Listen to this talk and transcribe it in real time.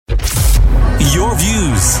Your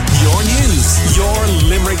views, your news, your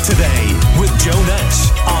Limerick Today with Joe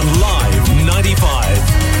Nash on Live 95.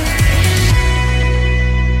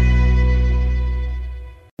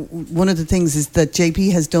 One of the things is that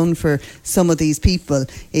JP has done for some of these people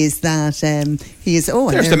is that he is.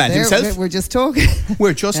 Oh, there's the man himself. We're just talking.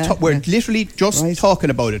 We're literally just talking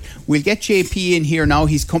about it. We'll get JP in here now.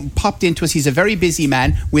 He's popped into us. He's a very busy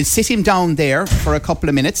man. We'll sit him down there for a couple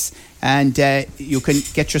of minutes, and you can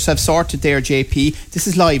get yourself sorted there, JP. This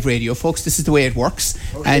is live radio, folks. This is the way it works.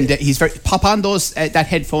 Okay. And he's very. Pop on those that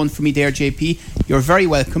headphone for me there, JP. You're very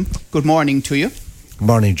welcome. Good morning to you.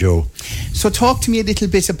 Morning, Joe. So talk to me a little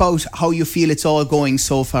bit about how you feel it's all going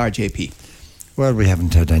so far, JP. Well, we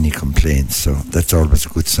haven't had any complaints, so that's always a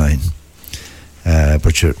good sign.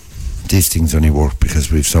 But these things only work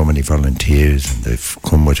because we've so many volunteers and they've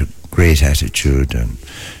come with a great attitude and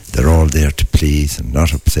they're all there to please and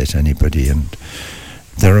not upset anybody, and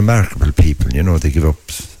they're remarkable people. You know, they give up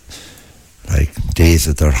like days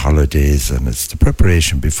of their holidays, and it's the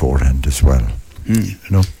preparation beforehand as well. You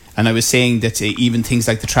know. And I was saying that even things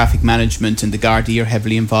like the traffic management and the Gardaí are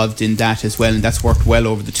heavily involved in that as well, and that's worked well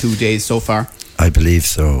over the 2 days so far. I believe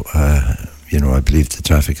so. I believe the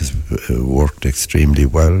traffic has worked extremely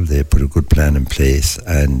well. They put a good plan in place,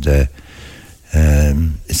 and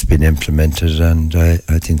it's been implemented, and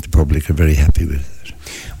I think the public are very happy with it.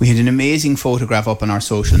 We had an amazing photograph up on our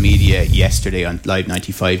social media yesterday on Live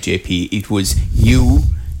 95, JP. It was you,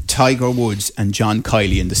 Tiger Woods and John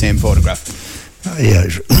Kiley in the same photograph. Yeah,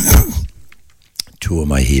 two of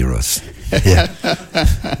my heroes. Yeah.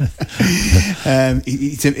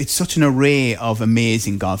 It's such an array of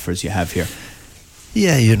amazing golfers you have here.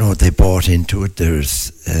 Yeah, you know, they bought into it.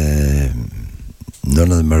 There's none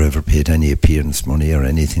of them are ever paid any appearance money or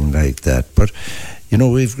anything like that. But, you know,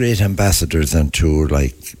 we've great ambassadors on tour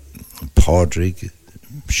like Padraig,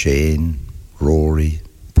 Shane, Rory,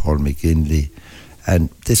 Paul McGinley.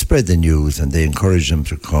 And they spread the news and they encourage them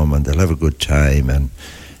to come and they'll have a good time. And,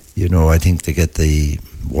 you know, I think they get the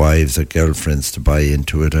wives or girlfriends to buy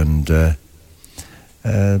into it, and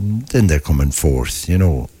then they're coming forth, you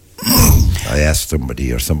know. I asked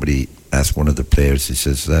somebody asked one of the players, he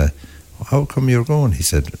says, how come you're going? He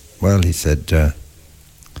said,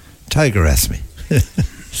 Tiger asked me.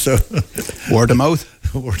 So word of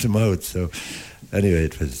mouth. Word of mouth. So anyway,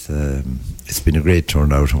 it was. It's been a great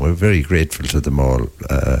turnout, and we're very grateful to them all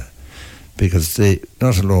because it's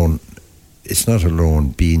not alone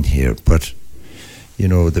being here, but you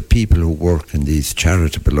know, the people who work in these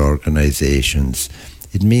charitable organisations,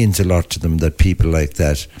 it means a lot to them that people like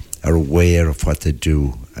that are aware of what they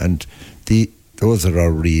do, and those are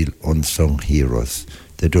our real unsung heroes.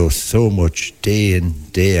 They do so much day in,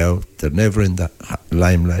 day out. They're never in the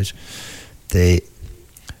limelight. They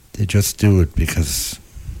just do it because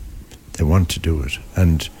they want to do it.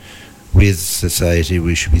 And we as a society,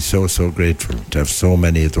 we should be so grateful to have so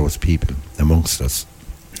many of those people amongst us.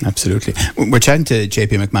 Absolutely. We're chatting to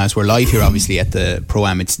JP McManus. We're live here obviously at the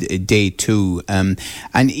Pro-Am. It's day 2 and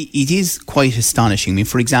it is quite astonishing. I mean,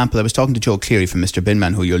 for example, I was talking to Joe Cleary from Mr.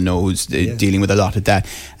 Binman, who you'll know, who's dealing with a lot of that,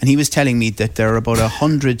 and he was telling me that there are about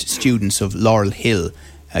 100 students of Laurel Hill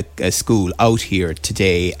a school out here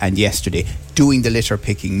today and yesterday doing the litter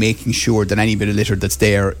picking, making sure that any bit of litter that's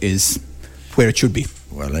there is where it should be.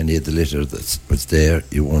 Well, any of the litter that was there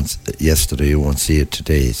yesterday, you won't see it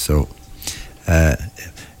today. So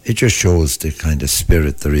it just shows the kind of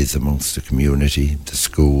spirit there is amongst the community, the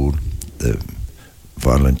school, the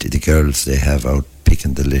girls they have out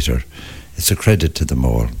picking the litter. It's a credit to them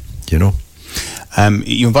all, you know.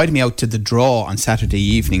 You invited me out to the draw on Saturday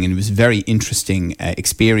evening, and it was a very interesting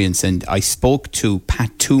experience, and I spoke to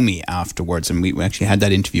Pat Toomey afterwards, and we actually had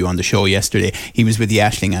that interview on the show yesterday. He was with the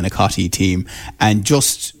Aisling Anacotti team and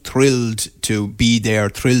just thrilled to be there,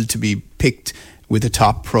 thrilled to be picked with a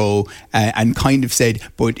top pro, and kind of said,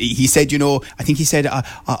 but he said, you know, I think he said,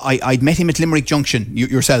 I'd met him at Limerick Junction,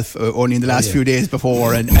 yourself, only in the last few days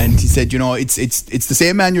before, and he said, you know, it's the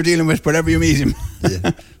same man you're dealing with wherever you meet him.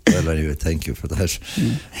 Yeah. Well, anyway, thank you for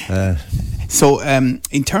that. So,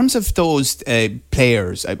 in terms of those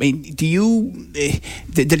players, I mean, do you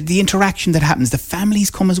the interaction that happens? The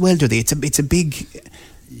families come as well, do they? It's a big.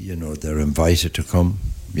 You know, they're invited to come.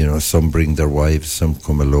 You know, some bring their wives, some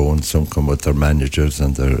come alone, some come with their managers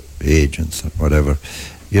and their agents or whatever.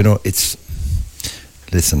 You know,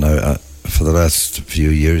 listen, for the last few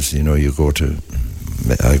years, you know, I go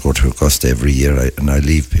to Augusta every year, and I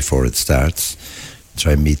leave before it starts,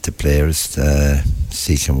 try and meet the players,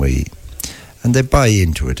 see can we, and they buy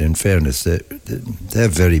into it. In fairness, they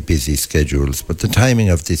have very busy schedules, but the timing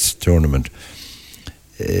of this tournament,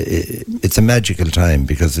 it's a magical time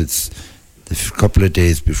because couple of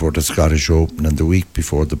days before the Scottish Open and the week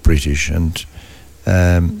before the British, and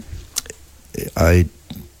I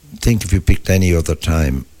think if you picked any other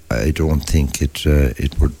time, I don't think it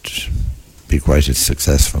would be quite as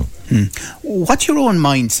successful. What's your own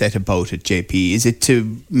mindset about it, JP? Is it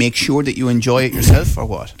to make sure that you enjoy it yourself, or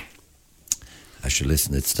what? Actually,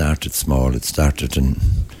 listen, it started small. It started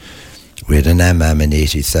we had an AM in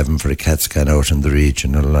 87 for a CAT scan out in the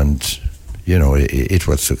regional, and it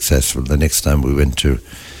was successful. The next time we went to,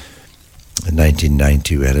 in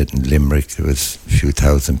 1990, we had it in Limerick. There was a few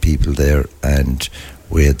thousand people there, and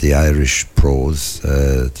we had the Irish pros,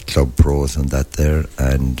 the club pros and that there,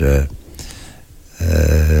 and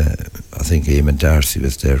I think Eamon Darcy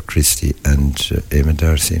was there, Eamon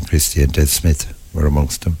Darcy and Christie and Des Smith were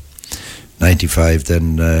amongst them. 95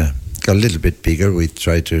 then got a little bit bigger. We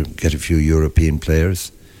tried to get a few European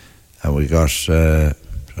players, and we got, trying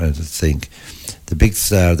to think, the big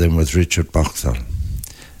star then was Richard Boxall.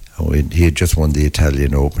 And he had just won the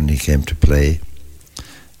Italian Open. He came to play,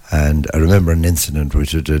 and I remember an incident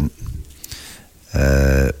which had been,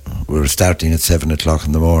 we were starting at 7 o'clock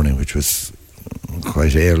in the morning, which was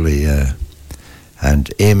quite early, and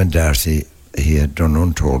Eamon Darcy, he had done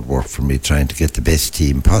untold work for me trying to get the best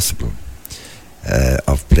team possible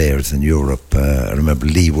of players in Europe. I remember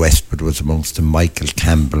Lee Westwood was amongst them, Michael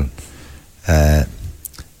Campbell.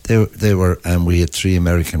 They were, and we had 3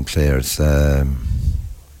 American players,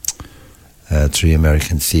 3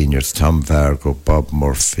 American seniors: Tom Vargo, Bob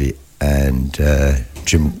Murphy, and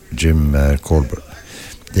Jim Colbert.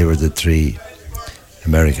 They were the 3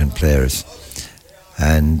 American players,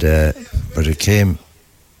 and but it came.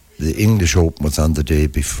 The English Open was on the day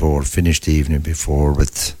before, finished the evening before,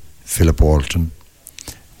 with Philip Walton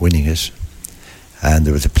winning it, and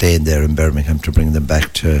there was a plane there in Birmingham to bring them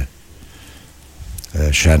back to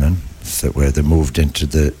Shannon, where they moved into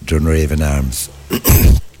the Dunraven Arms.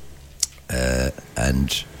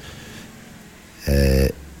 And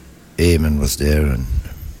Eamon was there, and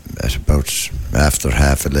at about after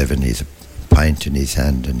 11:30, he's a pint in his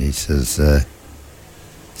hand, and he says,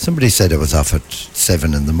 somebody said I was off at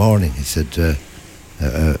 7 in the morning. He said,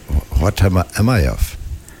 what time am I off?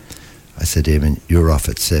 I said, Eamon, you're off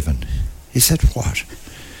at 7. He said, what?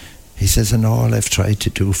 He says, and all I've tried to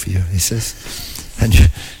do for you. He says,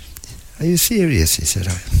 and are you serious? He said,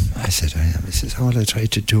 I said, I am. He says, all I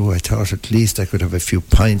tried to do, I thought at least I could have a few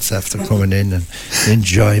pints after coming in and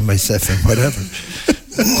enjoy myself and whatever.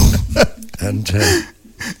 And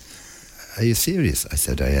are you serious? I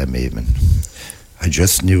said, I am, Eamon. I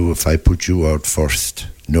just knew if I put you out first,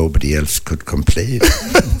 nobody else could complain.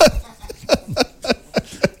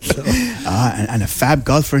 And a fab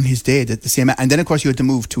golfer in his day at the same. And then, of course, you had to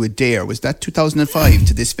move to Adair. Was that 2005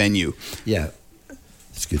 to this venue? Yeah.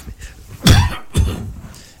 Excuse me.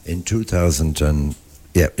 In 2000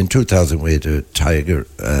 we had a Tiger,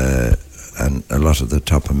 and a lot of the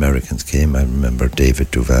top Americans came. I remember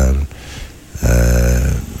David Duval,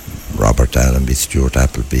 Robert Allenby, Stuart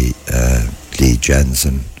Appleby, Lee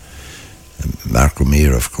Jansen, Mark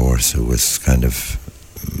O'Meara, of course, who was kind of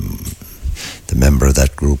the member of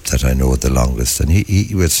that group that I know the longest, and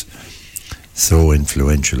he was so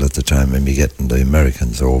influential at the time in me getting the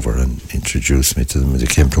Americans over and introduced me to them. They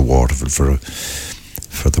came to Waterford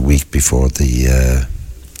for the week before the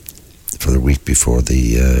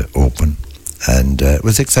Open, and it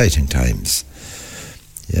was exciting times,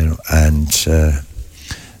 and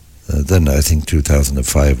then I think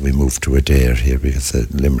 2005 we moved to Adair here because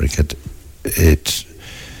Limerick had it.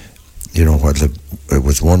 It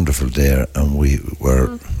was wonderful there, and we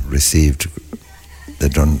were received. They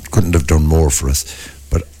couldn't have done more for us,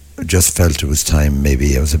 but I just felt it was time.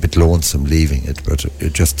 Maybe I was a bit lonesome leaving it, but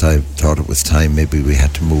thought it was time. Maybe we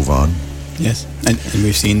had to move on. Yes, and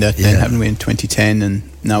we've seen that then, haven't we, in 2010, and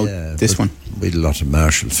now this one. We had a lot of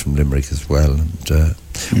marshals from Limerick as well. And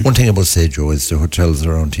one thing I must say, Joe, is the hotels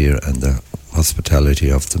around here and the hospitality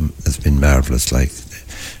of them has been marvellous. Like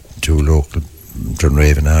 2 local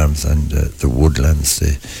Dunraven Arms and the Woodlands,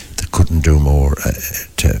 they couldn't do more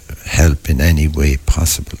to help in any way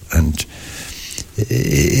possible, and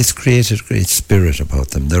it's created a great spirit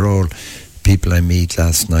about them. They're all people I meet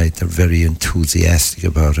last night. They're very enthusiastic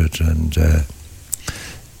about it, and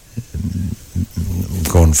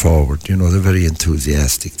going forward, they're very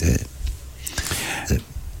enthusiastic.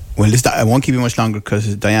 Well, listen, I won't keep you much longer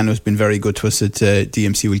because Diana has been very good to us at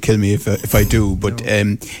DMC. Will kill me if I do. But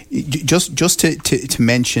just to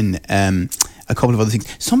mention a couple of other things.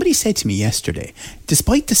 Somebody said to me yesterday,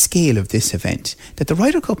 despite the scale of this event, that the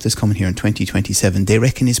Ryder Cup that's coming here in 2027, they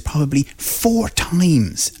reckon is probably 4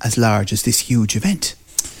 times as large as this huge event.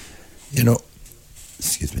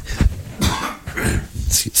 Excuse me.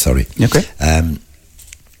 Sorry. Okay.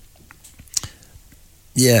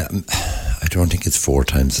 Yeah, I don't think it's 4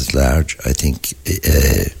 times as large. I think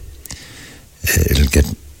it'll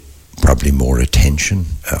get probably more attention,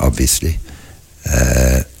 obviously.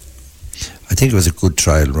 I think it was a good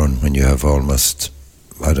trial run when you have almost,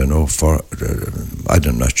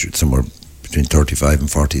 somewhere between 35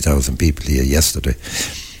 and 40,000 people here yesterday.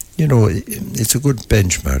 You know, it's a good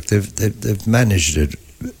benchmark. They've managed it,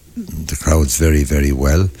 the crowds very, very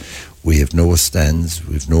well. We have no stands,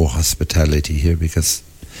 we have no hospitality here because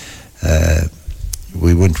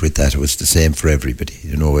we went with that. It was the same for everybody.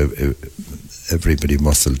 You know, everybody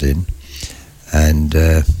muscled in. And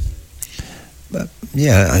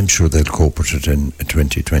I'm sure they'll cope with it in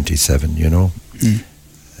 2027, you know.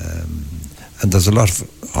 And there's a lot of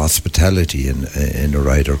hospitality in a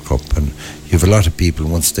Ryder Cup, and you have a lot of people,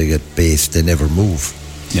 once they get based, they never move.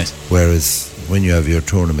 Yes. Whereas when you have your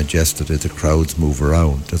tournament yesterday, the crowds move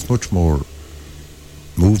around. There's much more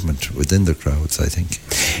movement within the crowds, I think.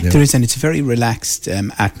 There is, and it's a very relaxed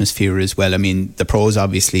atmosphere as well. I mean, the pros,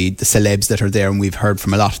 obviously, the celebs that are there, and we've heard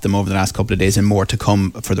from a lot of them over the last couple of days, and more to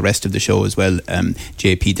come for the rest of the show as well.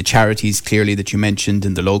 JP, the charities, clearly, that you mentioned,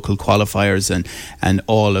 and the local qualifiers and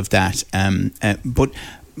all of that. But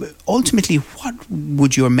ultimately, what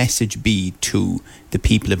would your message be to the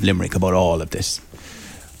people of Limerick about all of this?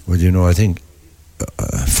 Well, you know, I think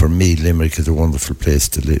for me, Limerick is a wonderful place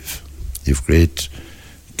to live. You've great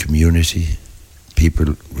community.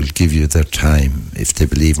 People will give you their time if they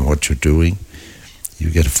believe in what you're doing. You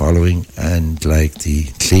get a following, and like the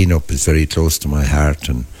clean-up is very close to my heart,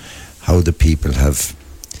 and how the people have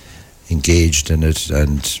engaged in it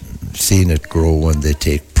and seen it grow, and they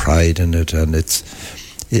take pride in it, and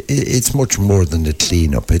it's much more than the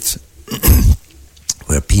clean-up. It's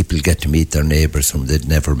where people get to meet their neighbours whom they'd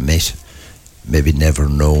never met, maybe never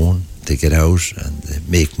known. They get out and they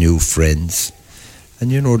make new friends.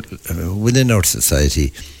 And you know, within our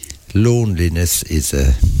society, loneliness is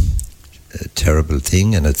a terrible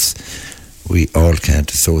thing, and we all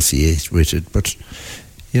can't associate with it. But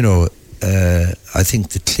you know, I think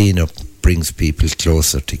the clean-up brings people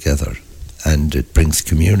closer together, and it brings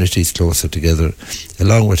communities closer together,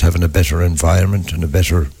 along with having a better environment and a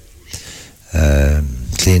better,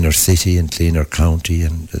 cleaner city and cleaner county,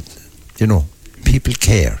 and you know, people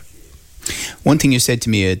care. One thing you said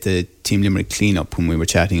to me at the Team Limerick clean-up when we were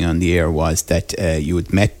chatting on the air was that you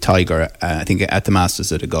had met Tiger, I think, at the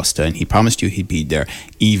Masters at Augusta, and he promised you he'd be there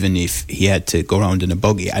even if he had to go around in a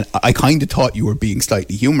buggy. And I kind of thought you were being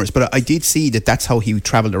slightly humorous, but I did see that that's how he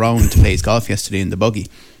travelled around to play his golf yesterday in the buggy.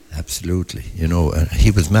 Absolutely. You know,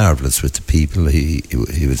 he was marvellous with the people. He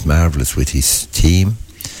was marvellous with his team,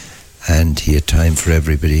 and he had time for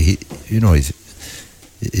everybody.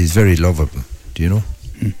 He's very lovable, do you know?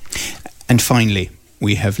 And finally,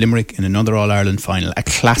 we have Limerick in another All-Ireland final, a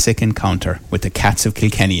classic encounter with the Cats of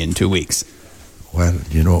Kilkenny in 2 weeks. Well,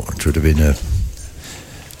 you know, it would have been a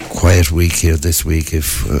quiet week here this week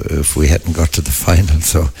if we hadn't got to the final.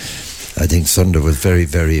 So I think Sunday was very,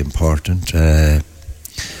 very important.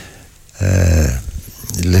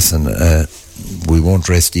 Listen, we won't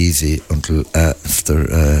rest easy until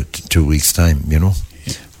after 2 weeks' time, you know.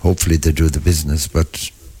 Yeah. Hopefully they do the business, but,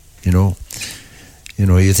 you know,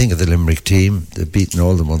 you think of the Limerick team, they've beaten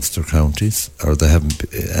all the Munster counties, or they haven't,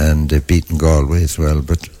 and they've beaten Galway as well.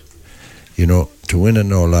 But, you know, to win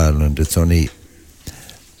an All-Ireland, it's only,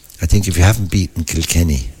 I think if you haven't beaten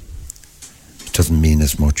Kilkenny, it doesn't mean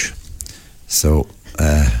as much. So,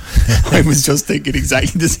 I was just thinking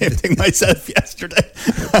exactly the same thing myself yesterday.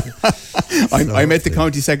 I met the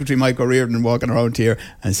County Secretary, Mike O'Riordan, walking around here,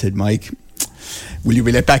 and said, Mike, will you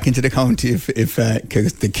be let back into the county if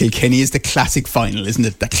the Kilkenny is the classic final, isn't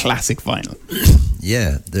it? The classic final.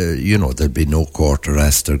 Yeah, there'll be no quarter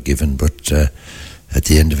asked or given, but at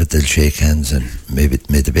the end of it they'll shake hands and maybe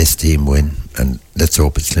may the best team win, and let's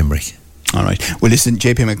hope it's Limerick. All right. Well, listen,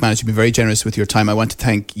 JP McManus, you've been very generous with your time. I want to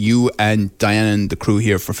thank you and Diana and the crew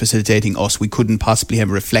here for facilitating us. We couldn't possibly have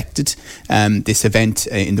reflected this event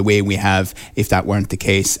in the way we have if that weren't the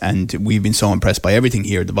case. And we've been so impressed by everything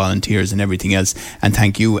here, the volunteers and everything else. And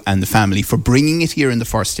thank you and the family for bringing it here in the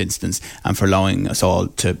first instance and for allowing us all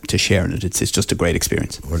to share in it. It's just a great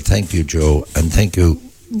experience. Well, thank you, Joe. And thank you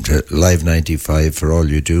to Live 95 for all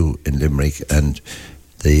you do in Limerick and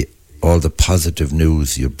all the positive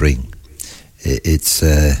news you bring. It's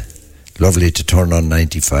lovely to turn on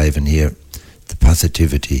 95 and hear the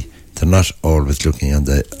positivity. They're not always looking on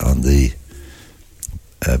the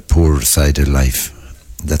poor side of life.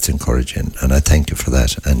 That's encouraging, and I thank you for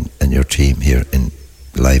that, and your team here in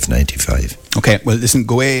Live 95. Okay, well, listen,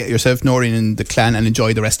 go away yourself, Noreen, and the clan, and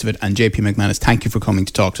enjoy the rest of it. And JP McManus, thank you for coming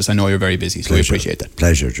to talk to us. I know you're very busy, so Pleasure. we appreciate that.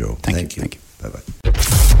 Pleasure, Joe. Thank you. Bye-bye.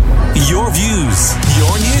 Your views,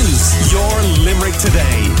 your news, your Limerick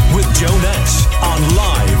Today with Joe Nash.